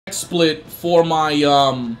XSplit for my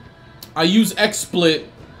I use XSplit,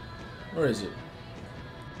 where is it,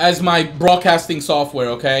 as my broadcasting software.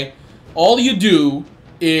 Okay, all you do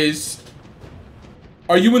is,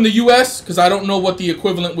 are you in the US? Because I don't know what the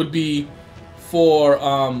equivalent would be for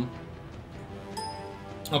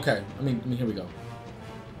okay, I mean here we go.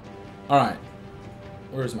 All right,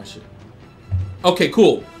 where is my shit? Okay,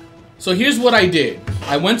 cool. So here's what I did.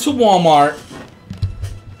 I went to Walmart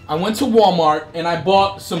and I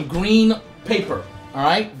bought some green paper. All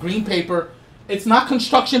right, green paper. It's not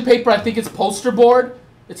construction paper. I think it's poster board.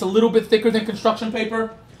 It's a little bit thicker than construction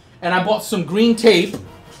paper. And I bought some green tape.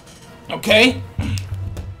 Okay,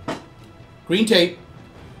 green tape.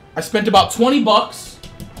 I spent about 20 bucks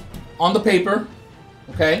on the paper.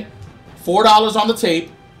 Okay, $4 on the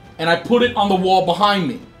tape, and I put it on the wall behind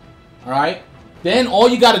me. All right. Then all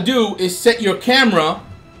you got to do is set your camera.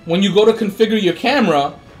 When you go to configure your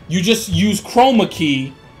camera, you just use chroma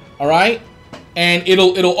key, all right? And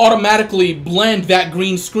it'll automatically blend that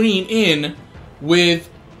green screen in with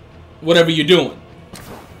whatever you're doing.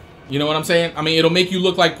 You know what I'm saying? I mean, it'll make you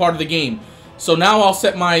look like part of the game. So now I'll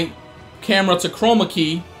set my camera to chroma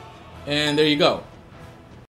key, and there you go.